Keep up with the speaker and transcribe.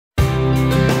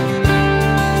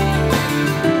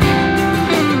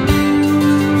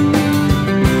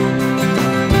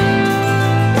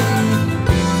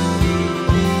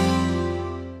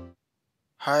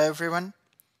everyone.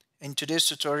 In today's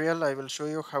tutorial, I will show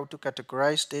you how to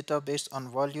categorize data based on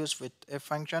values with if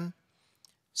function.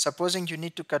 Supposing you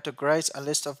need to categorize a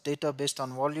list of data based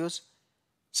on values,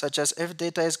 such as if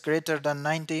data is greater than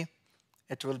 90,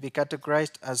 it will be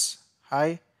categorized as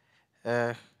high.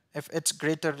 If it's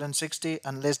greater than 60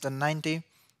 and less than 90,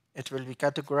 it will be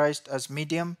categorized as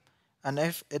medium. And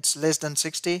if it's less than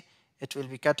 60, it will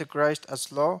be categorized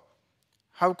as low.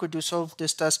 How could you solve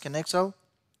this task in Excel?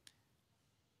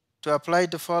 To apply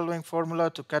the following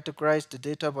formula to categorize the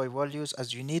data by values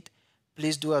as you need,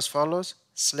 please do as follows.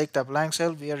 Select a blank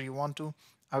cell where you want to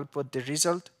output the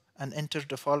result and enter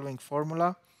the following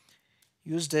formula.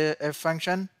 Use the if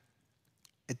function.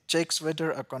 It checks whether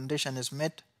a condition is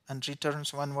met and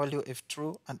returns one value if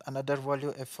true and another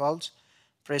value if false.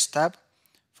 Press tab.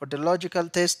 For the logical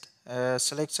test,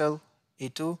 select cell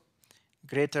E2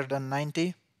 greater than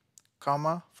 90,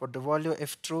 comma, for the value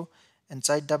if true,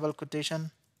 inside double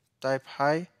quotation, type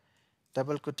high,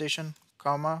 double quotation,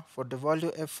 comma, for the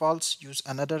value if false, use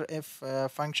another if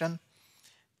function.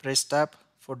 Press tab.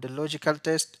 For the logical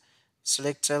test,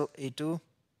 select cell E2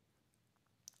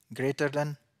 greater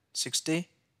than 60,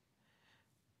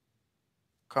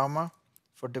 comma,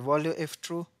 for the value if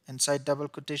true, inside double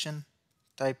quotation,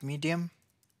 type medium,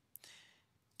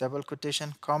 double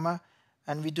quotation, comma,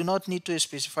 and we do not need to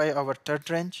specify our third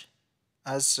range,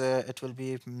 as it will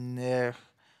be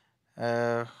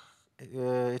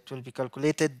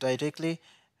calculated directly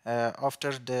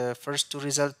after the first two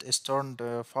result is turned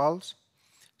false.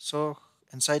 So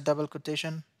inside double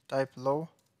quotation, type low,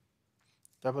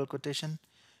 double quotation,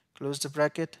 close the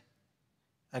bracket,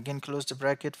 again close the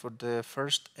bracket for the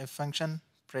first if function,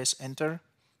 press enter,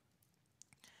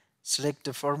 select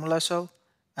the formula cell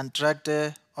and drag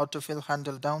the autofill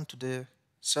handle down to the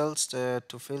cells to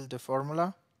fill the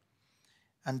formula,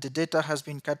 and the data has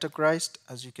been categorized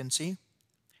as you can see.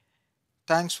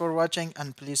 Thanks for watching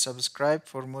and please subscribe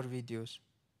for more videos.